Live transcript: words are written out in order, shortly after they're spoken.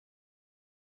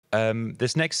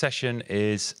This next session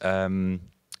is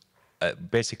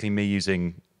basically me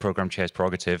using Program Chair's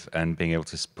prerogative and being able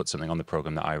to put something on the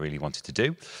program that I really wanted to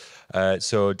do.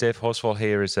 So Dave Horsfall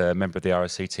here is a member of the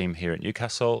RSC team here at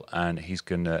Newcastle, and he's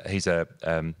a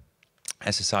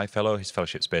SSI fellow. His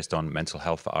fellowship's based on mental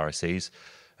health for RSCs,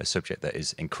 a subject that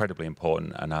is incredibly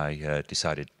important, and I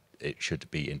decided it should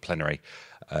be in plenary.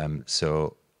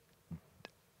 So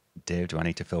Dave, do I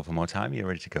need to fill for more time? You're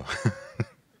ready to go.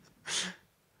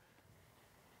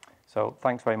 So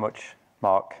thanks very much,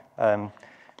 Mark.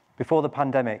 Before the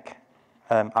pandemic,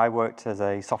 I worked as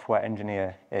a software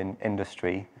engineer in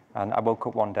industry, and I woke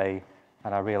up one day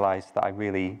and I realized that I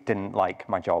really didn't like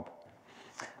my job.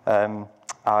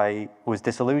 I was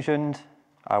disillusioned,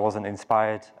 I wasn't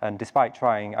inspired, and despite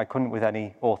trying, I couldn't with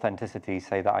any authenticity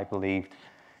say that I believed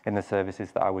in the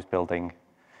services that I was building.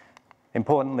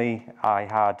 Importantly, I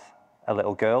had a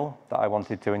little girl that I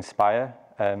wanted to inspire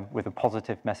with a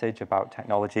positive message about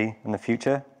technology and the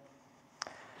future.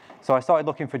 So I started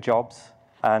looking for jobs,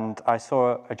 and I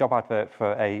saw a job advert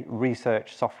for a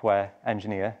research software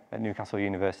engineer at Newcastle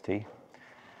University.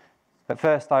 At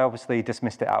first, I obviously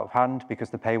dismissed it out of hand because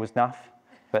the pay was naff,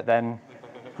 but then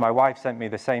my wife sent me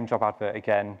the same job advert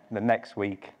again the next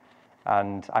week,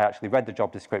 and I actually read the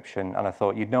job description, and I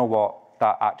thought, you know what,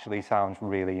 that actually sounds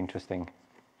really interesting.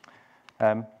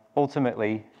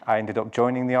 Ultimately, I ended up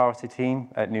joining the RSC team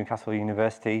at Newcastle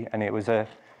University, and it was a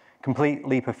complete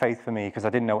leap of faith for me because I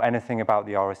didn't know anything about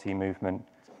the RSC movement.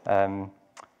 But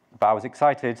I was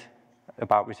excited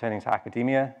about returning to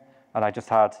academia, and I just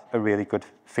had a really good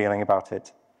feeling about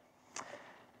it.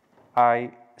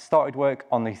 I started work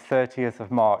on the 30th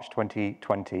of March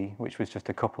 2020, which was just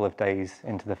a couple of days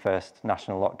into the first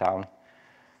national lockdown.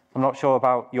 I'm not sure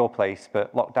about your place,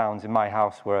 but lockdowns in my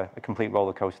house were a complete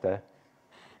roller coaster.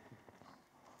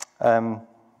 I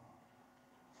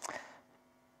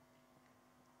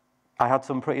had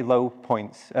some pretty low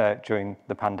points during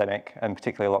the pandemic, and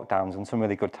particularly lockdowns, and some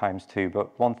really good times too.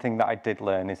 But one thing that I did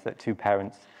learn is that two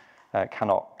parents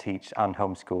cannot teach and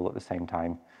homeschool at the same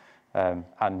time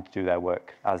and do their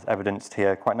work, as evidenced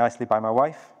here quite nicely by my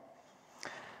wife.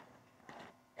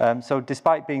 So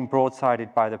despite being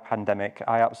broadsided by the pandemic,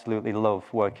 I absolutely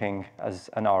love working as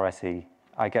an RSE.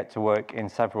 I get to work in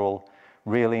several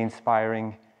really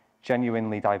inspiring,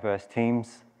 genuinely diverse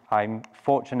teams. I'm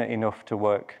fortunate enough to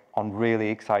work on really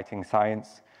exciting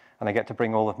science, and I get to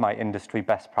bring all of my industry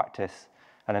best practice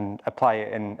and then apply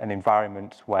it in an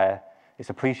environment where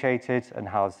it's appreciated and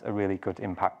has a really good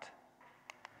impact.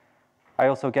 I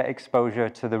also get exposure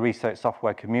to the research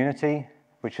software community,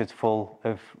 which is full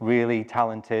of really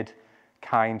talented,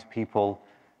 kind people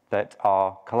that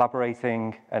are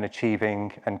collaborating and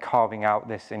achieving and carving out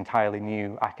this entirely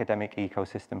new academic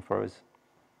ecosystem for us.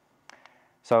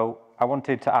 So I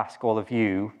wanted to ask all of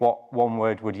you, what one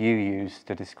word would you use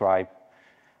to describe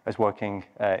as working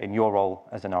in your role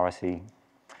as an RSE?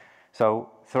 So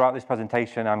throughout this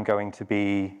presentation, I'm going to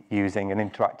be using an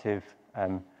interactive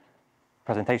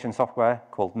presentation software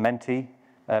called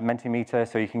Mentimeter.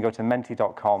 So you can go to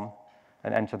menti.com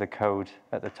and enter the code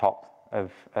at the top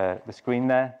of the screen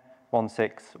there,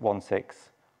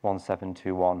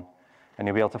 16161721. And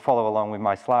you'll be able to follow along with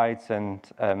my slides and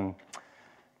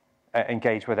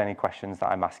engage with any questions that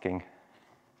I'm asking.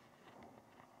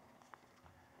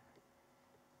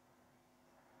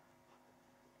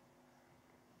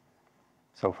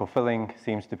 So fulfilling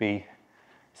seems to be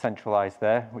centralized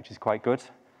there, which is quite good.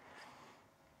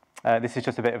 This is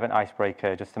just a bit of an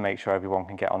icebreaker just to make sure everyone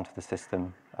can get onto the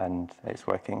system and it's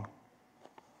working.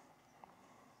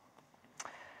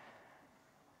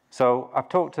 So I've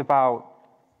talked about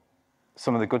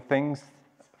some of the good things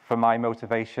for my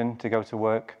motivation to go to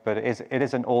work, but it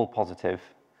isn't all positive.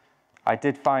 I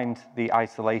did find the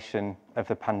isolation of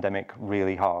the pandemic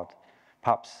really hard.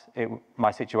 Perhaps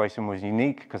my situation was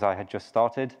unique because I had just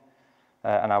started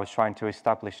and I was trying to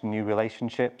establish new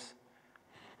relationships.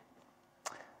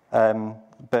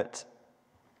 But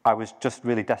I was just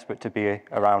really desperate to be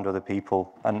around other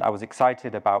people, and I was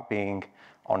excited about being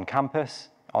on campus,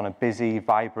 on a busy,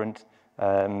 vibrant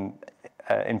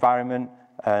environment,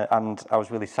 and I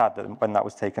was really sad when that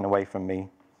was taken away from me.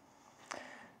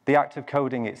 The act of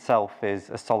coding itself is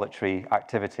a solitary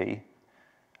activity.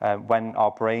 When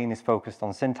our brain is focused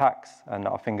on syntax and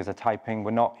our fingers are typing,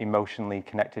 we're not emotionally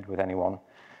connected with anyone.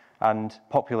 And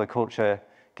popular culture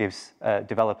gives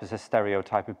developers a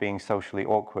stereotype of being socially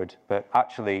awkward, but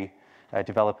actually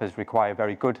developers require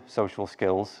very good social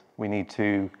skills. We need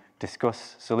to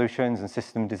discuss solutions and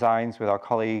system designs with our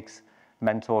colleagues,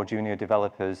 mentor junior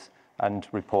developers, and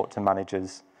report to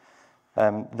managers.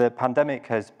 The pandemic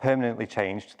has permanently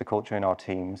changed the culture in our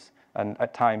teams, and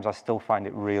at times I still find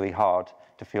it really hard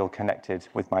to feel connected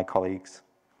with my colleagues.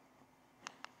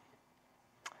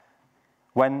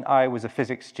 When I was a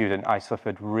physics student, I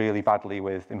suffered really badly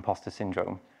with imposter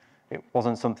syndrome. It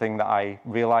wasn't something that I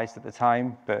realized at the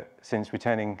time, but since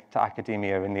returning to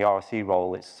academia in the RSE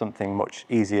role, it's something much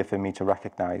easier for me to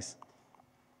recognize.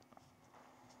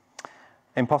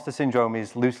 Imposter syndrome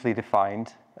is loosely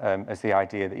defined as the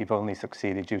idea that you've only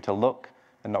succeeded due to luck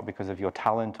and not because of your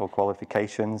talent or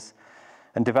qualifications.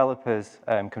 And developers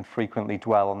can frequently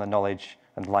dwell on the knowledge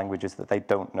and languages that they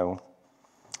don't know.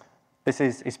 This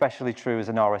is especially true as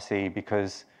an RSE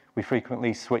because we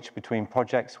frequently switch between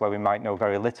projects where we might know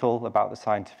very little about the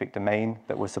scientific domain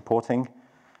that we're supporting.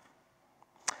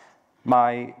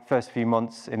 My first few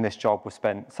months in this job were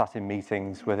spent sat in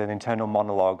meetings with an internal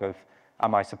monologue of,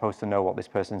 am I supposed to know what this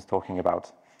person's talking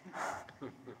about?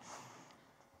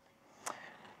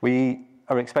 We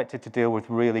are expected to deal with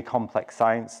really complex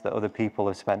science that other people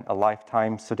have spent a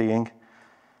lifetime studying.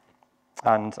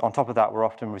 And on top of that, we're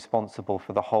often responsible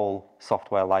for the whole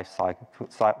software life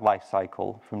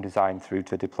cycle from design through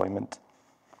to deployment.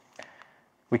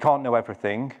 We can't know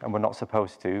everything, and we're not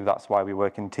supposed to. That's why we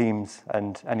work in teams,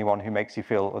 and anyone who makes you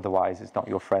feel otherwise is not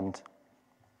your friend.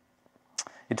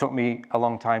 It took me a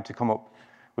long time to come up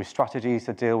with strategies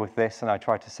to deal with this, and I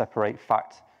try to separate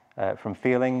fact from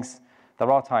feelings.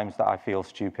 There are times that I feel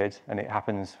stupid, and it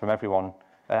happens from everyone.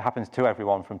 It happens to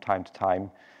everyone from time to time.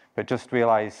 But just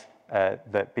realize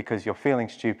that because you're feeling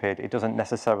stupid, it doesn't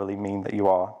necessarily mean that you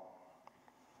are.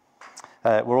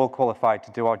 We're all qualified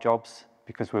to do our jobs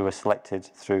because we were selected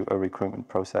through a recruitment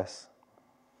process.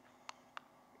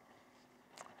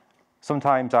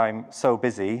 Sometimes I'm so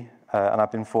busy and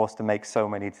I've been forced to make so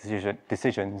many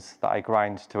decisions that I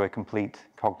grind to a complete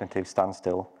cognitive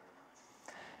standstill.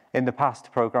 In the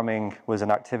past, programming was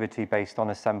an activity based on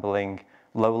assembling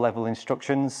low-level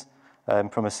instructions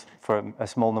from a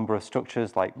small number of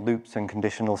structures like loops and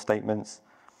conditional statements.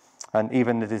 And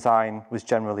even the design was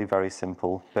generally very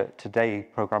simple. But today,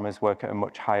 programmers work at a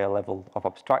much higher level of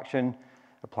abstraction,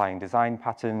 applying design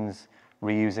patterns,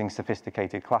 reusing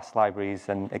sophisticated class libraries,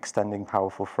 and extending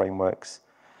powerful frameworks.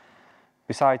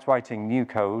 Besides writing new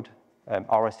code,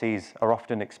 RSEs are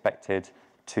often expected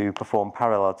to perform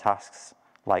parallel tasks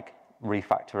like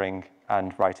refactoring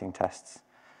and writing tests.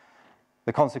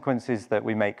 The consequence is that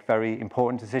we make very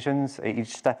important decisions at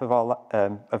each step of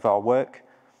our work,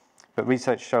 but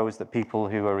research shows that people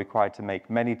who are required to make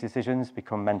many decisions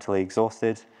become mentally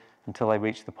exhausted until they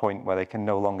reach the point where they can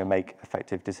no longer make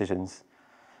effective decisions.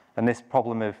 And this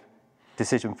problem of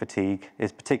decision fatigue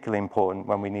is particularly important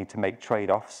when we need to make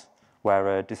trade-offs,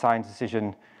 where a design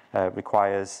decision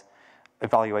requires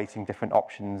evaluating different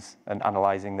options and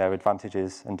analyzing their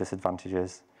advantages and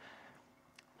disadvantages.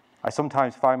 I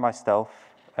sometimes find myself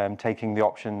taking the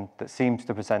option that seems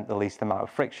to present the least amount of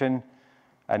friction,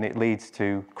 and it leads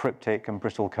to cryptic and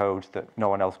brittle code that no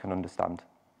one else can understand.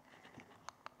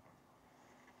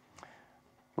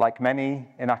 Like many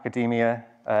in academia,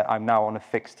 I'm now on a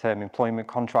fixed-term employment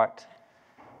contract.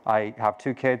 I have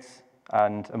 2 kids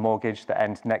and a mortgage that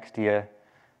ends next year.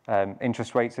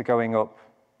 Interest rates are going up,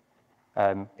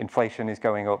 inflation is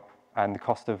going up, and the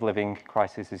cost of living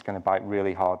crisis is going to bite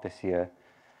really hard this year.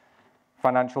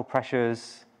 Financial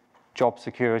pressures, job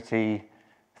security,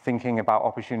 thinking about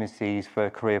opportunities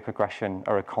for career progression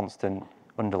are a constant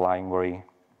underlying worry.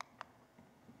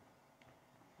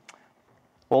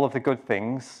 All of the good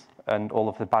things and all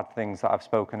of the bad things that I've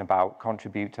spoken about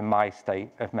contribute to my state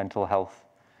of mental health.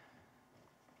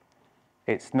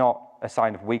 It's not a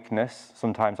sign of weakness.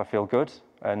 Sometimes I feel good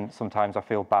and sometimes I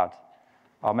feel bad.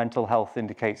 Our mental health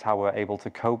indicates how we're able to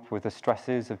cope with the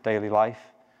stresses of daily life.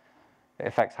 It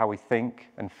affects how we think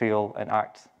and feel and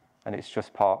act, and it's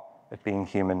just part of being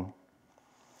human.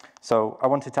 So I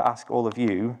wanted to ask all of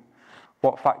you,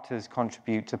 what factors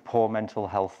contribute to poor mental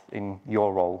health in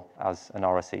your role as an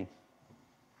RSE?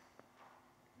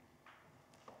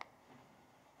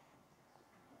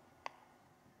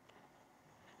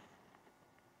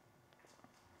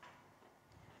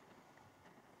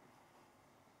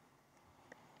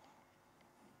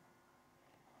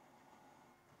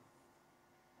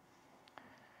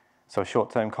 So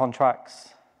short-term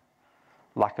contracts,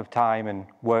 lack of time and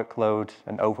workload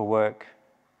and overwork,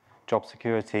 job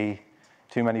security,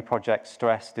 too many projects,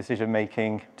 stress,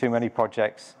 decision-making, too many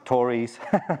projects, Tories,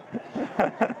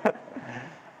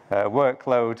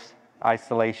 workload,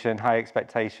 isolation, high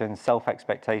expectations,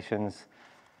 self-expectations,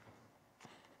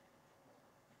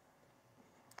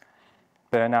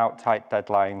 burnout, tight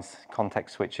deadlines,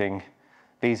 context switching.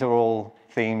 These are all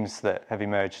themes that have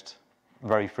emerged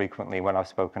very frequently when I've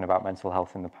spoken about mental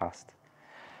health in the past.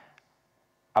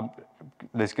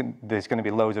 There's going to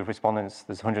be loads of respondents.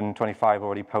 There's 125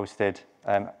 already posted.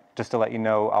 Just to let you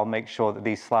know, I'll make sure that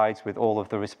these slides with all of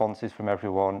the responses from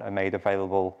everyone are made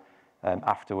available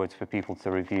afterwards for people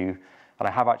to review. And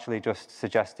I have actually just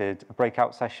suggested a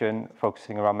breakout session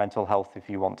focusing around mental health if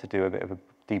you want to do a bit of a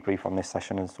debrief on this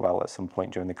session as well at some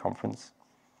point during the conference.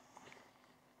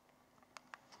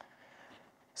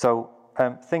 So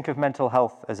think of mental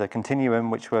health as a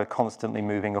continuum which we're constantly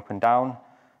moving up and down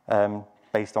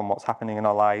based on what's happening in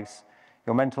our lives.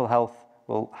 Your mental health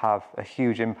will have a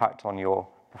huge impact on your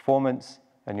performance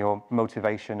and your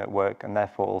motivation at work, and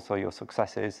therefore also your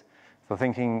successes. So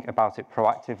thinking about it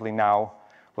proactively now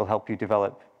will help you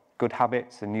develop good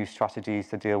habits and new strategies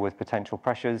to deal with potential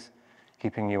pressures,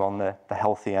 keeping you on the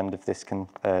healthy end of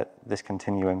this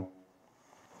continuum.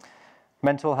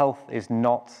 Mental health is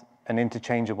not an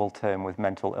interchangeable term with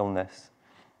mental illness.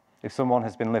 If someone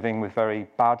has been living with very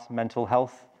bad mental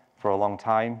health for a long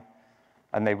time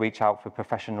and they reach out for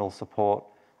professional support,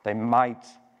 they might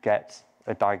get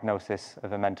a diagnosis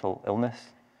of a mental illness,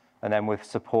 and then with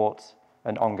support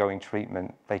and ongoing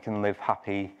treatment, they can live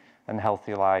happy and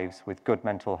healthy lives with good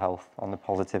mental health on the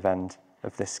positive end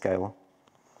of this scale.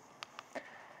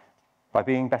 By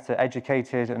being better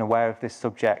educated and aware of this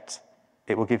subject,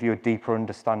 it will give you a deeper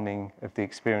understanding of the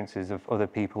experiences of other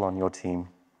people on your team.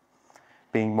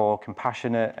 Being more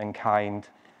compassionate and kind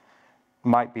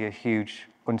might be a huge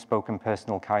unspoken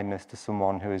personal kindness to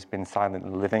someone who has been silently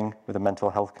living with a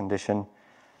mental health condition.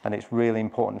 And it's really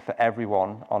important for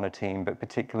everyone on a team, but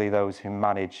particularly those who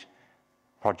manage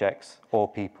projects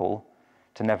or people,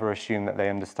 to never assume that they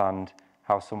understand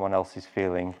how someone else is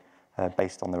feeling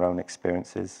based on their own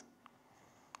experiences.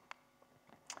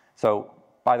 So,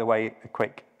 by the way, a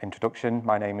quick introduction.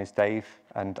 My name is Dave,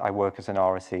 and I work as an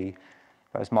RSE.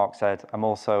 But as Mark said, I'm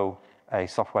also a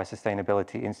Software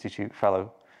Sustainability Institute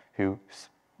Fellow who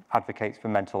advocates for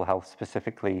mental health,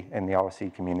 specifically in the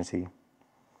RSE community.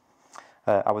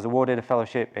 I was awarded a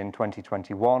fellowship in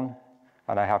 2021,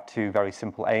 and I have two very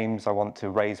simple aims. I want to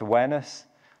raise awareness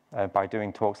by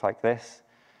doing talks like this,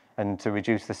 and to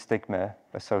reduce the stigma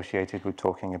associated with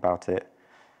talking about it.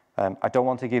 I don't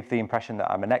want to give the impression that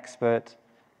I'm an expert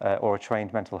or a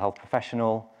trained mental health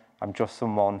professional. I'm just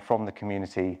someone from the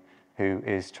community who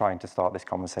is trying to start this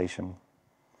conversation.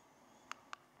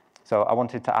 So I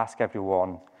wanted to ask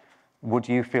everyone, would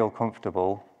you feel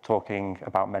comfortable talking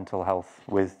about mental health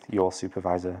with your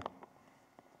supervisor?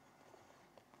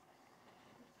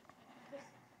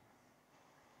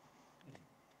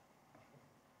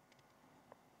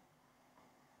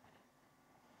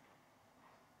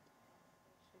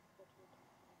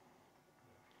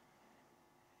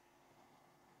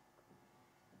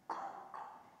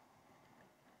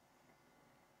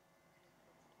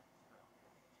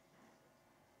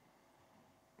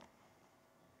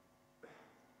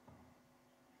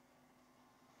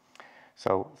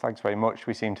 So thanks very much.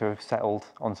 We seem to have settled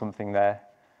on something there.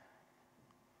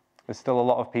 There's still a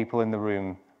lot of people in the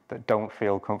room that don't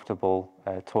feel comfortable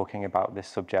talking about this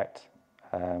subject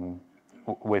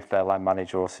with their line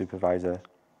manager or supervisor.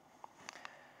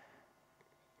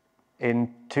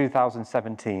 In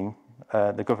 2017,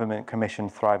 the government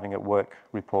commissioned Thriving at Work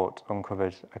report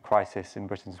uncovered a crisis in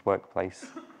Britain's workplace.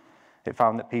 It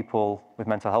found that people with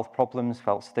mental health problems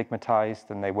felt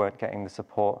stigmatized and they weren't getting the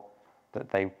support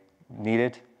that they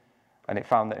needed, and it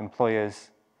found that employers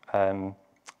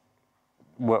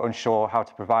were unsure how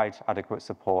to provide adequate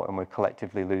support and were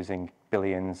collectively losing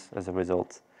billions as a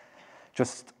result.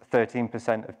 Just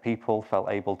 13% of people felt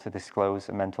able to disclose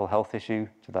a mental health issue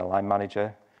to their line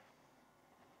manager.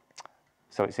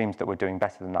 So it seems that we're doing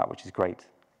better than that, which is great.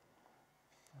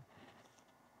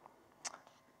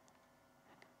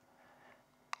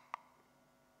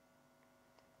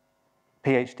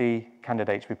 PhD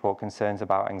candidates report concerns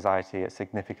about anxiety at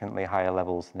significantly higher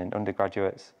levels than in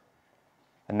undergraduates.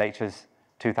 And Nature's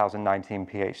 2019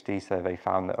 PhD survey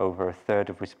found that over a third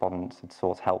of respondents had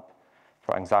sought help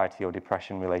for anxiety or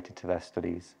depression related to their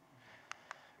studies.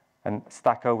 And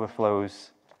Stack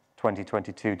Overflow's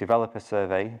 2022 developer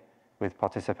survey, with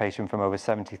participation from over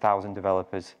 70,000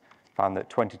 developers, found that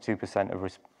 22% of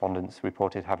respondents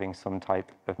reported having some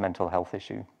type of mental health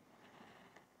issue.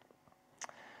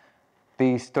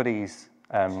 These studies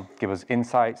give us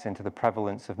insights into the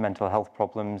prevalence of mental health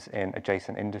problems in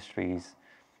adjacent industries,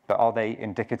 but are they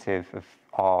indicative of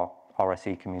our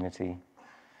RSE community?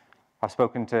 I've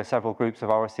spoken to several groups of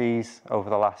RSEs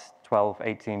over the last 12,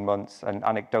 18 months, and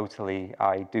anecdotally,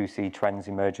 I do see trends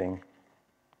emerging.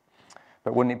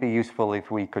 But wouldn't it be useful if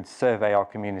we could survey our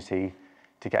community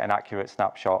to get an accurate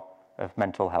snapshot of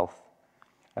mental health?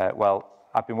 Well,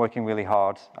 I've been working really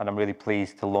hard, and I'm really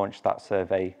pleased to launch that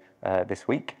survey this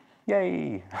week.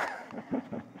 Yay!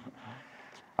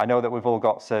 I know that we've all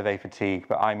got survey fatigue,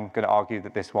 but I'm going to argue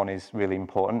that this one is really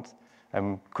important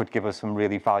and could give us some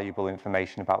really valuable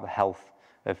information about the health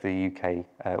of the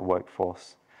UK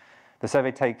workforce. The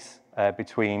survey takes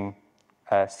between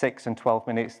 6 and 12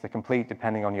 minutes to complete,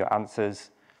 depending on your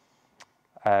answers.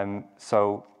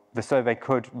 So the survey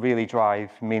could really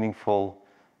drive meaningful,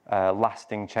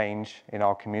 lasting change in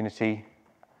our community.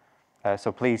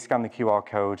 So please scan the QR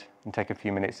code and take a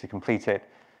few minutes to complete it.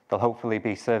 There'll hopefully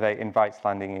be survey invites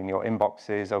landing in your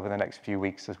inboxes over the next few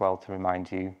weeks as well to remind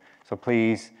you. So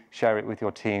please share it with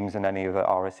your teams and any other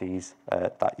RSEs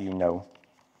that you know.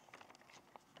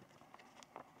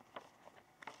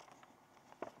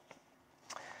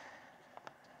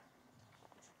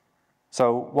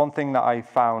 So one thing that I've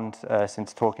found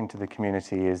since talking to the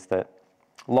community is that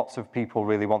lots of people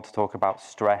really want to talk about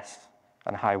stress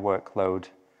and high workload,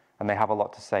 and they have a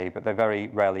lot to say, but they very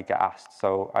rarely get asked.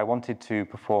 So I wanted to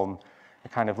perform a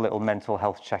kind of little mental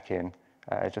health check-in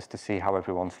just to see how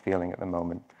everyone's feeling at the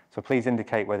moment. So please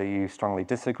indicate whether you strongly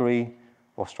disagree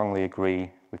or strongly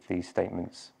agree with these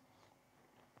statements.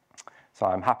 So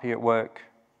I'm happy at work,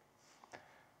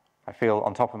 I feel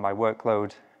on top of my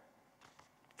workload,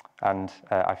 and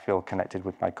I feel connected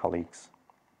with my colleagues.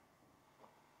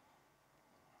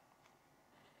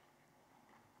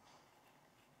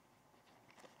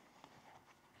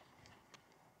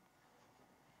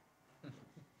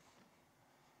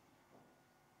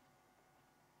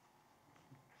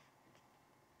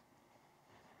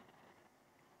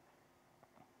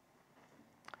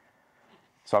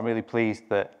 So I'm really pleased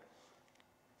that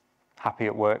happy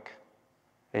at work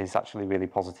is actually really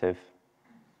positive.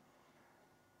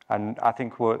 And I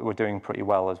think we're doing pretty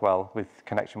well as well with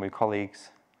connection with colleagues.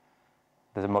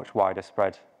 There's a much wider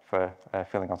spread for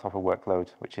feeling on top of workload,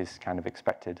 which is kind of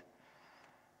expected.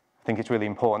 I think it's really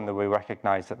important that we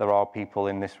recognise that there are people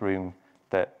in this room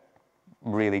that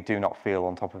really do not feel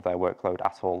on top of their workload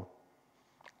at all,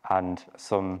 and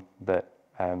some that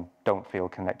don't feel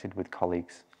connected with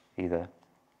colleagues either.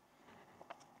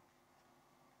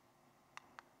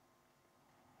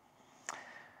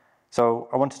 So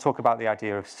I want to talk about the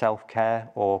idea of self-care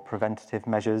or preventative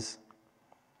measures.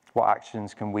 What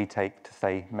actions can we take to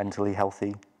stay mentally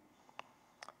healthy?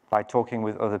 By talking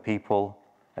with other people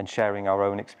and sharing our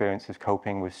own experience of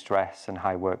coping with stress and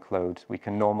high workload, we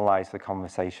can normalise the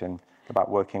conversation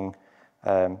about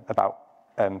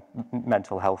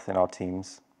mental health in our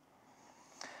teams.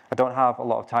 I don't have a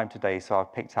lot of time today, so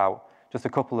I've picked out just a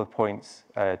couple of points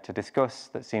to discuss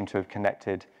that seem to have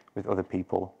connected with other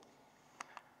people.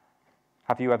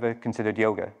 Have you ever considered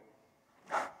yoga?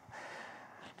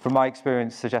 From my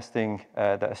experience, suggesting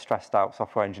that a stressed out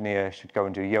software engineer should go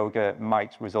and do yoga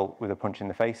might result with a punch in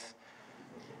the face.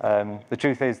 The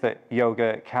truth is that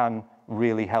yoga can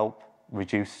really help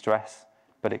reduce stress,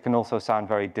 but it can also sound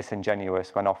very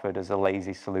disingenuous when offered as a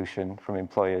lazy solution from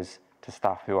employers to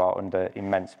staff who are under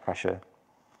immense pressure.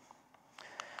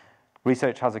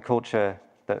 Research has a culture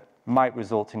that might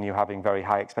result in you having very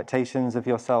high expectations of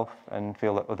yourself and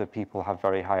feel that other people have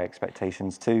very high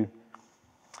expectations too.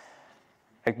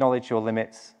 Acknowledge your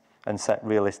limits and set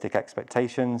realistic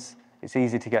expectations. It's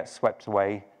easy to get swept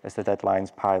away as the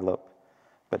deadlines pile up,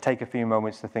 but take a few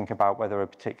moments to think about whether a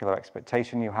particular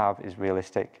expectation you have is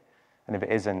realistic, and if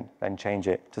it isn't, then change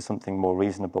it to something more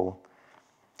reasonable.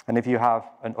 And if you have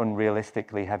an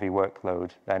unrealistically heavy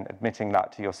workload, then admitting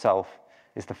that to yourself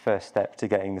is the first step to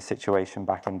getting the situation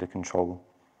back under control.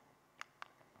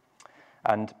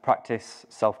 And practice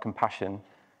self-compassion.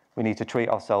 We need to treat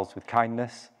ourselves with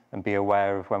kindness and be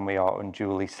aware of when we are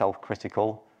unduly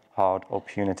self-critical, hard or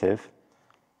punitive.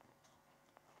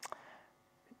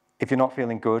 If you're not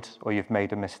feeling good or you've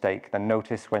made a mistake, then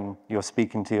notice when you're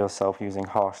speaking to yourself using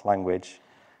harsh language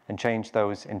and change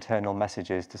those internal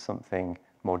messages to something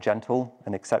more gentle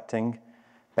and accepting.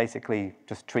 Basically,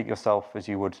 just treat yourself as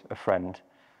you would a friend.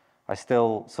 I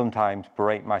still sometimes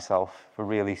berate myself for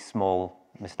really small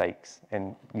mistakes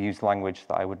and use language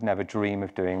that I would never dream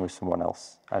of doing with someone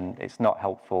else, and it's not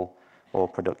helpful or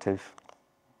productive.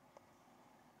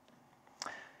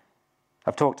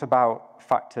 I've talked about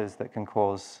factors that can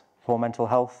cause poor mental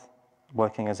health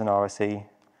working as an RSE.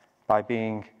 By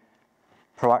being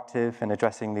proactive and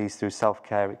addressing these through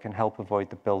self-care, it can help avoid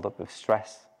the build-up of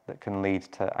stress that can lead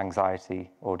to anxiety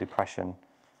or depression.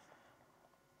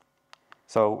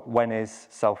 So when is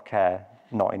self-care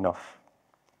not enough?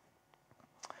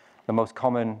 The most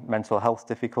common mental health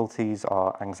difficulties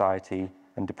are anxiety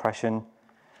and depression.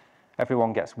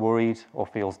 Everyone gets worried or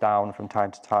feels down from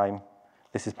time to time,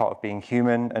 This is part of being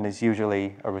human and is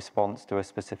usually a response to a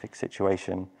specific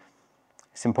situation.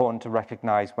 It's important to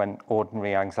recognize when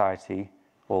ordinary anxiety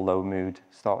or low mood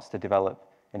starts to develop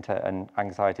into an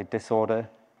anxiety disorder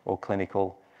or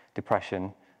clinical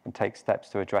depression, and take steps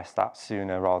to address that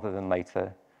sooner rather than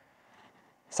later.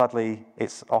 Sadly,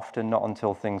 it's often not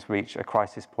until things reach a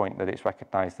crisis point that it's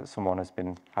recognized that someone has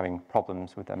been having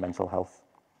problems with their mental health.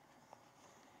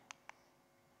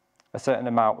 A certain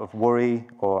amount of worry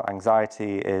or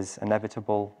anxiety is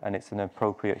inevitable, and it's an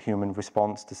appropriate human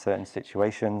response to certain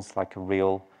situations, like a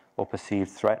real or perceived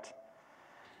threat.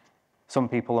 Some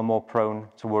people are more prone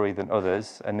to worry than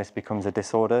others, and this becomes a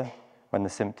disorder when the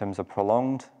symptoms are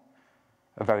prolonged,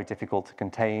 are very difficult to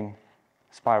contain,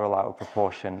 spiral out of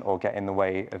proportion, or get in the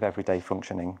way of everyday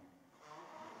functioning.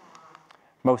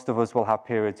 Most of us will have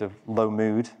periods of low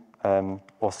mood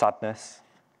or sadness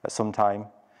at some time,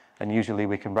 and usually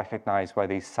we can recognize where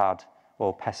these sad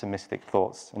or pessimistic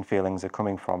thoughts and feelings are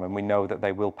coming from, and we know that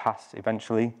they will pass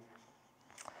eventually.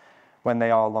 When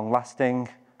they are long-lasting,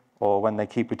 or when they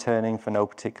keep returning for no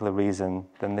particular reason,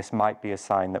 then this might be a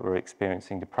sign that we're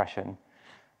experiencing depression.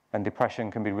 And depression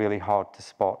can be really hard to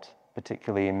spot,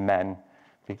 particularly in men,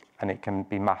 and it can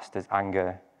be masked as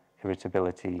anger,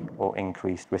 irritability, or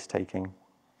increased risk-taking.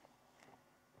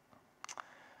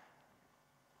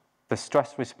 The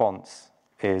stress response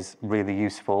is really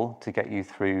useful to get you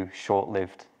through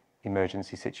short-lived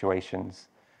emergency situations.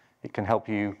 It can help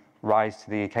you rise to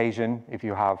the occasion if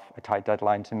you have a tight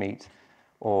deadline to meet,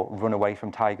 or run away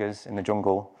from tigers in the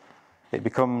jungle. It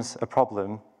becomes a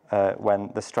problem when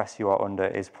the stress you are under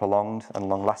is prolonged and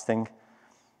long-lasting.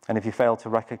 And if you fail to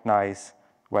recognize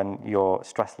when your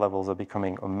stress levels are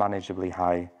becoming unmanageably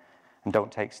high and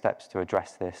don't take steps to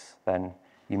address this, then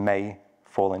you may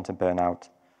fall into burnout.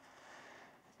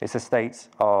 It's a state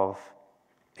of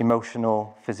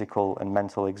emotional, physical, and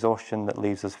mental exhaustion that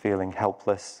leaves us feeling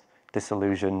helpless,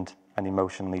 disillusioned, and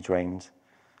emotionally drained.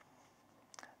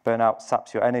 Burnout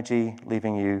saps your energy,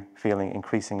 leaving you feeling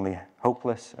increasingly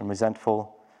hopeless and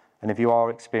resentful. And if you are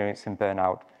experiencing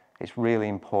burnout, it's really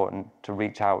important to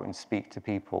reach out and speak to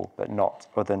people, but not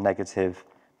other negative,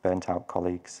 burnt-out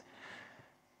colleagues.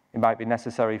 It might be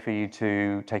necessary for you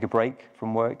to take a break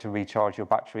from work to recharge your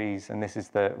batteries, and this is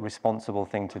the responsible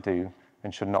thing to do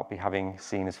and should not be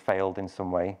seen as failed in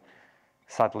some way.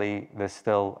 Sadly, there's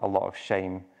still a lot of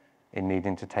shame in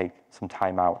needing to take some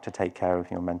time out to take care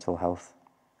of your mental health.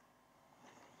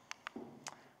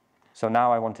 So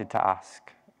now I wanted to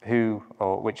ask, who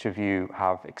or which of you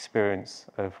have experience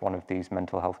of one of these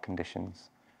mental health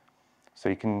conditions? So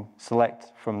you can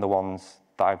select from the ones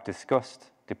that I've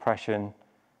discussed: depression,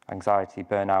 anxiety,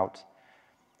 burnout,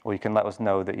 or you can let us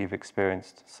know that you've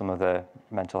experienced some other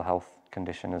mental health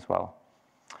condition as well.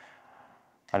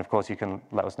 And of course, you can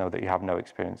let us know that you have no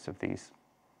experience of these.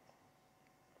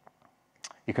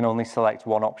 You can only select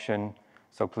one option,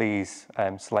 so please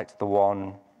select the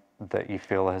one that you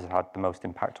feel has had the most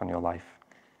impact on your life.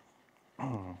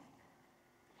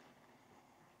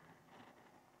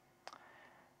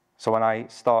 So when I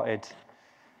started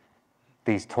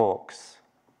these talks,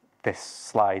 this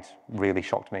slide really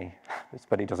shocked me,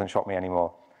 but it doesn't shock me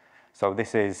anymore. So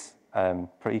this is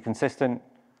pretty consistent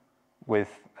with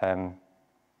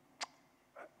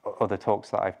other talks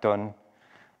that I've done,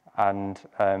 and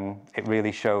it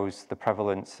really shows the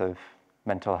prevalence of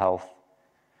mental health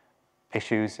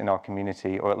issues in our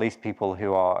community, or at least people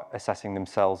who are assessing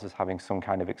themselves as having some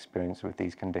kind of experience with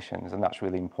these conditions, and that's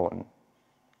really important.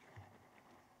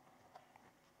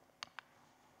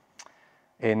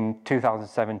 In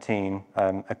 2017,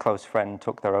 a close friend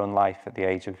took their own life at the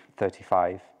age of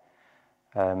 35.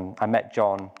 I met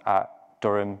John at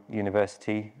Durham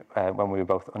University when we were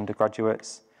both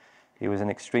undergraduates. He was an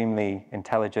extremely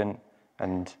intelligent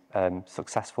and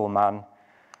successful man.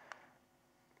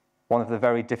 One of the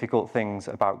very difficult things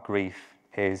about grief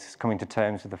is coming to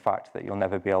terms with the fact that you'll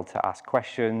never be able to ask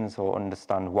questions or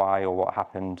understand why or what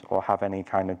happened or have any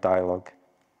kind of dialogue.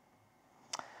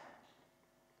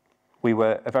 We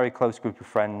were a very close group of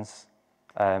friends,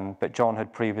 but John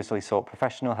had previously sought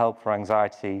professional help for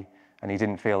anxiety, and he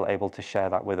didn't feel able to share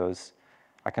that with us.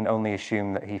 I can only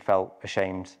assume that he felt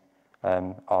ashamed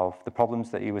of the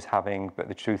problems that he was having, but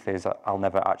the truth is I'll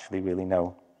never actually really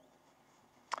know.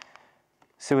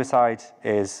 Suicide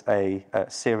is a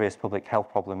serious public health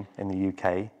problem in the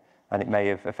UK, and it may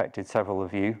have affected several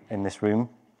of you in this room.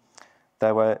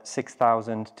 There were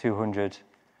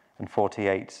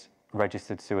 6,248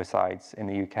 registered suicides in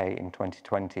the UK in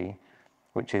 2020,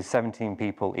 which is 17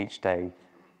 people each day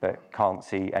that can't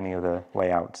see any other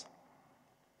way out.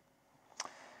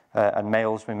 And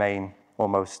males remain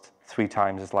almost 3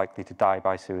 times as likely to die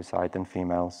by suicide than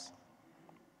females.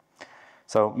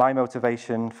 So my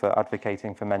motivation for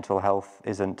advocating for mental health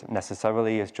isn't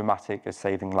necessarily as dramatic as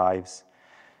saving lives.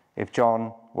 If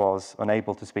John was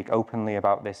unable to speak openly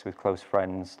about this with close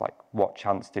friends, like what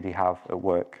chance did he have at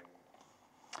work?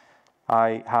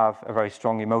 I have a very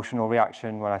strong emotional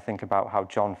reaction when I think about how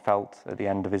John felt at the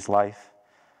end of his life.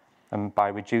 And by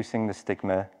reducing the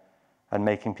stigma and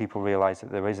making people realize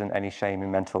that there isn't any shame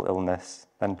in mental illness,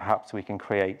 then perhaps we can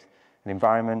create an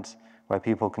environment where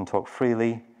people can talk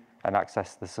freely and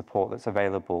access the support that's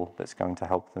available that's going to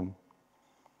help them.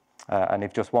 And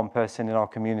if just one person in our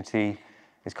community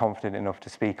is confident enough to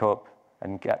speak up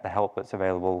and get the help that's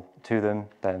available to them,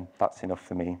 then that's enough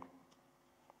for me.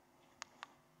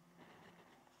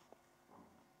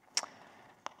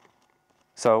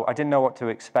 So I didn't know what to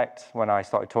expect when I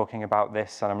started talking about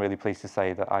this, and I'm really pleased to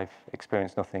say that I've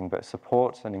experienced nothing but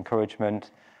support and encouragement.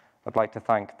 I'd like to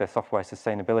thank the Software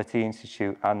Sustainability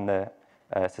Institute and the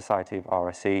Society of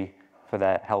RSE for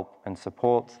their help and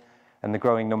support, and the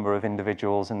growing number of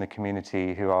individuals in the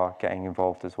community who are getting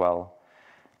involved as well.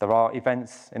 There are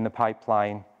events in the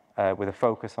pipeline with a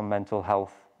focus on mental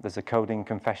health. There's a Coding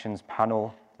Confessions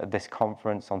panel at this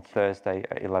conference on Thursday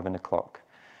at 11 o'clock.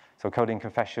 So Coding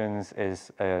Confessions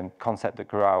is a concept that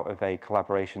grew out of a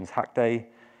collaborations hack day,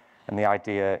 and the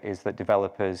idea is that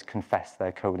developers confess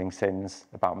their coding sins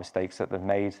about mistakes that they've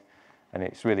made, and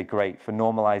it's really great for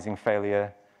normalizing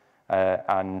failure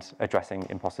and addressing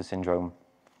imposter syndrome.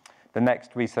 The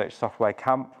next research software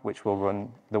camp, which will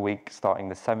run the week starting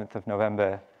the 7th of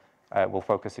November, will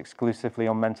focus exclusively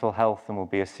on mental health and will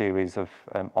be a series of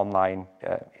online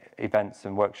events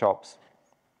and workshops.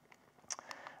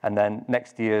 And then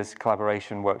next year's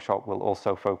collaboration workshop will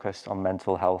also focus on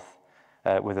mental health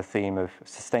with a theme of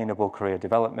sustainable career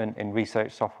development in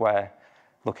research software,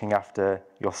 looking after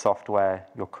your software,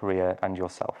 your career, and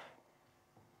yourself.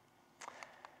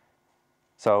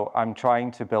 So I'm trying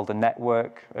to build a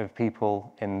network of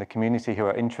people in the community who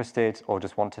are interested or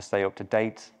just want to stay up to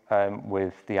date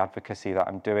with the advocacy that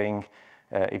I'm doing.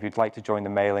 If you'd like to join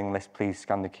the mailing list, please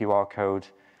scan the QR code.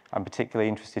 I'm particularly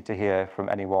interested to hear from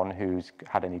anyone who's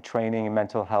had any training in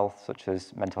mental health, such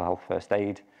as mental health first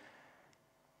aid.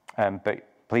 But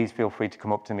please feel free to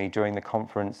come up to me during the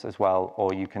conference as well,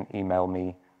 or you can email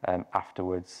me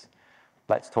afterwards.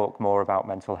 Let's talk more about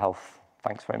mental health.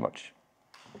 Thanks very much.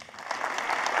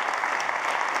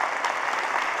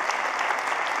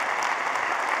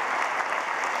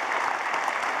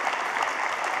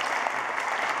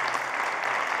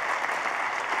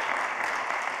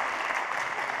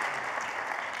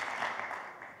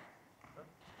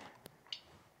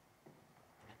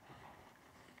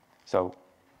 So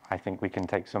I think we can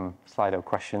take some Slido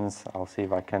questions. I'll see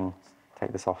if I can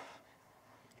take this off.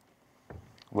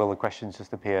 Will the questions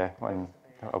just appear when?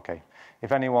 Okay.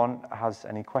 If anyone has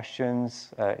any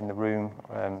questions in the room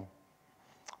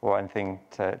or anything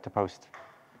to post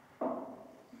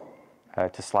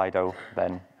to Slido,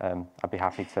 then I'd be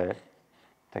happy to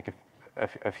take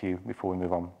a few before we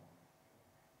move on.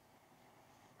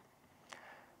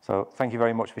 So thank you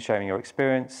very much for sharing your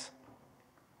experience.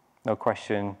 No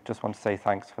question, just want to say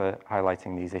thanks for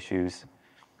highlighting these issues.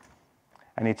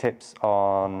 Any tips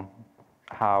on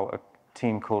how a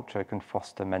team culture can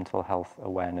foster mental health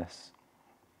awareness?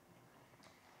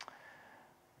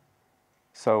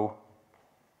 So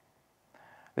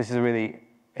this is a really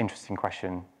interesting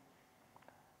question.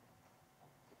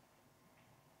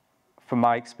 From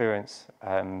my experience,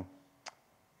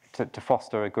 to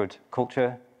foster a good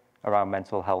culture around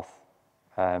mental health,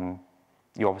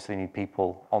 you obviously need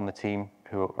people on the team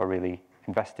who are really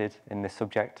invested in this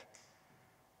subject.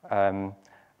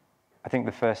 I think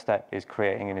the first step is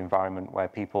creating an environment where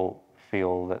people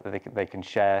feel that they can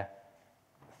share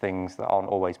things that aren't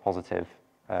always positive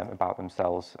about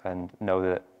themselves and know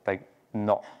that they're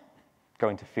not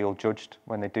going to feel judged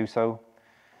when they do so.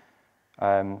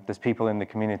 There's people in the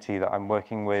community that I'm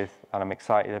working with and I'm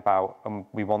excited about, and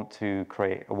we want to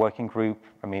create a working group.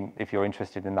 I mean, if you're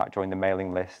interested in that, join the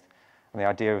mailing list. And the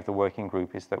idea of the working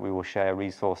group is that we will share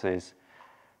resources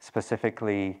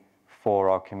specifically for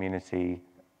our community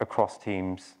across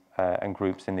teams and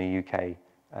groups in the UK,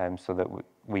 so that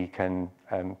we can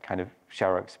kind of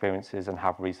share our experiences and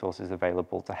have resources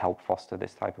available to help foster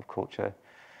this type of culture.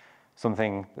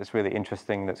 Something that's really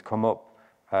interesting that's come up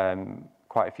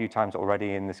quite a few times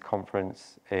already in this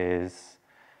conference is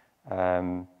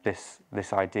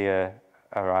this idea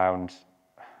around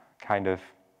kind of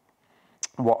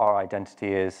what our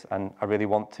identity is, and I really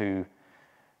want to,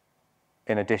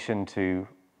 in addition to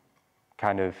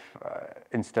kind of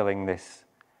instilling this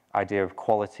idea of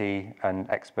quality and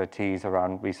expertise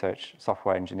around research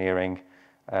software engineering,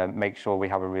 make sure we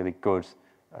have a really good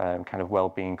kind of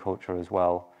well-being culture as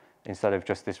well, instead of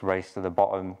just this race to the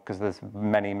bottom, because there's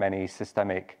many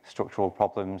systemic structural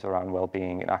problems around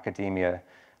well-being in academia.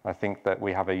 I think that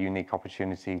we have a unique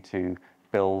opportunity to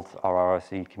build our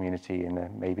RSE community in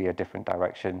maybe a different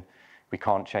direction. We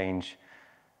can't change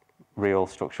real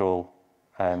structural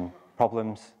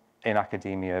problems in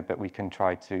academia, but we can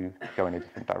try to go in a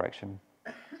different direction.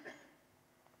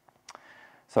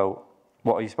 So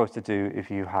what are you supposed to do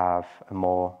if you have a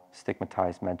more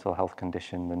stigmatized mental health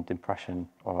condition than depression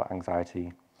or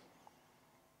anxiety?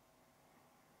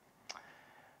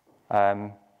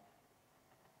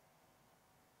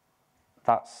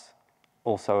 That's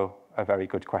also a very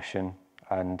good question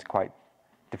and quite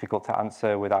difficult to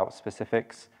answer without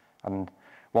specifics. And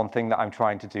one thing that I'm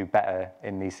trying to do better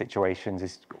in these situations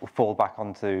is fall back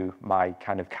onto my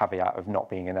kind of caveat of not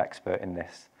being an expert in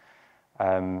this.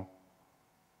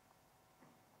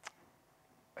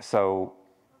 So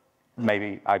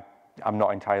maybe I'm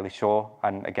not entirely sure,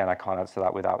 and again, I can't answer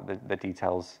that without the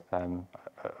details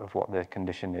of what the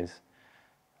condition is.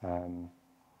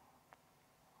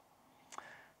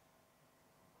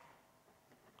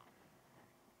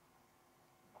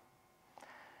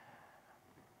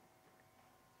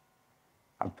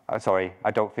 I'm sorry, I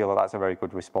don't feel that that's a very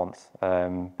good response,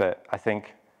 but I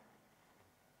think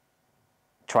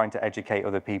trying to educate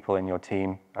other people in your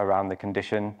team around the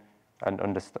condition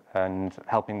and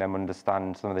helping them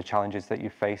understand some of the challenges that you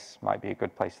face might be a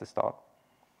good place to start.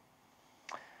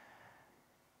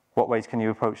 What ways can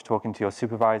you approach talking to your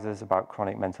supervisors about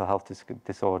chronic mental health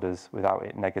disorders without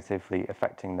it negatively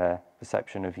affecting their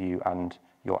perception of you and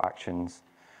your actions?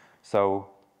 So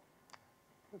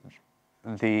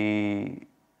the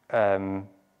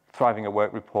Thriving at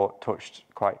Work report touched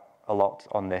quite a lot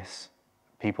on this.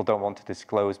 People don't want to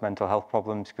disclose mental health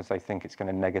problems because they think it's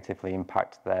going to negatively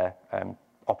impact their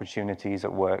opportunities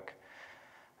at work.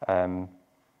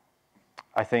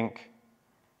 I think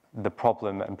the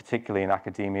problem, and particularly in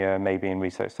academia, maybe in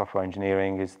research software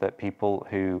engineering, is that people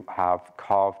who have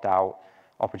carved out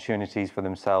opportunities for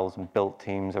themselves and built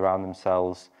teams around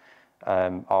themselves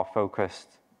are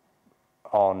focused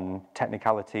on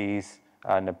technicalities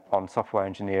and on software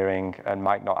engineering and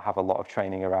might not have a lot of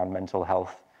training around mental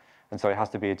health. And so it has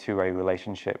to be a two-way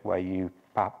relationship where you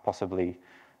possibly,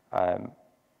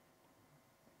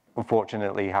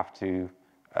 unfortunately, have to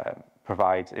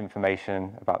provide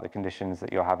information about the conditions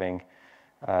that you're having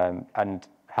and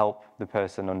help the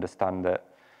person understand that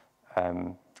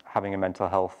having a mental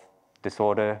health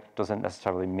disorder doesn't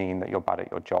necessarily mean that you're bad at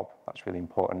your job. That's really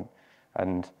important.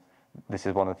 And this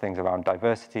is one of the things around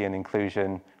diversity and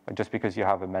inclusion. Just because you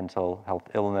have a mental health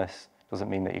illness doesn't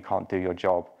mean that you can't do your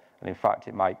job. And in fact,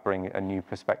 it might bring a new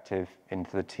perspective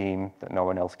into the team that no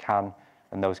one else can,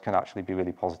 and those can actually be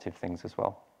really positive things as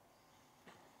well.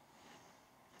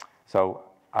 So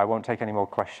I won't take any more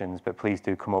questions, but please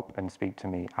do come up and speak to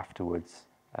me afterwards.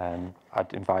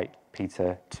 I'd invite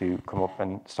Peter to come up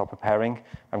and start preparing.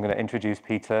 I'm going to introduce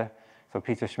Peter. So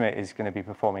Peter Schmidt is going to be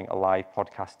performing a live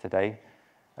podcast today.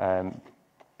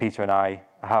 Peter and I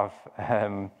have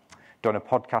done a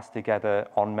podcast together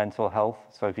on mental health.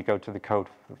 So if you go to the Code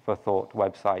for Thought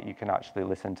website, you can actually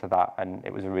listen to that. And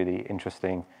it was a really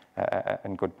interesting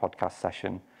and good podcast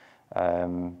session.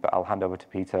 But I'll hand over to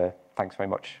Peter. Thanks very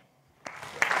much.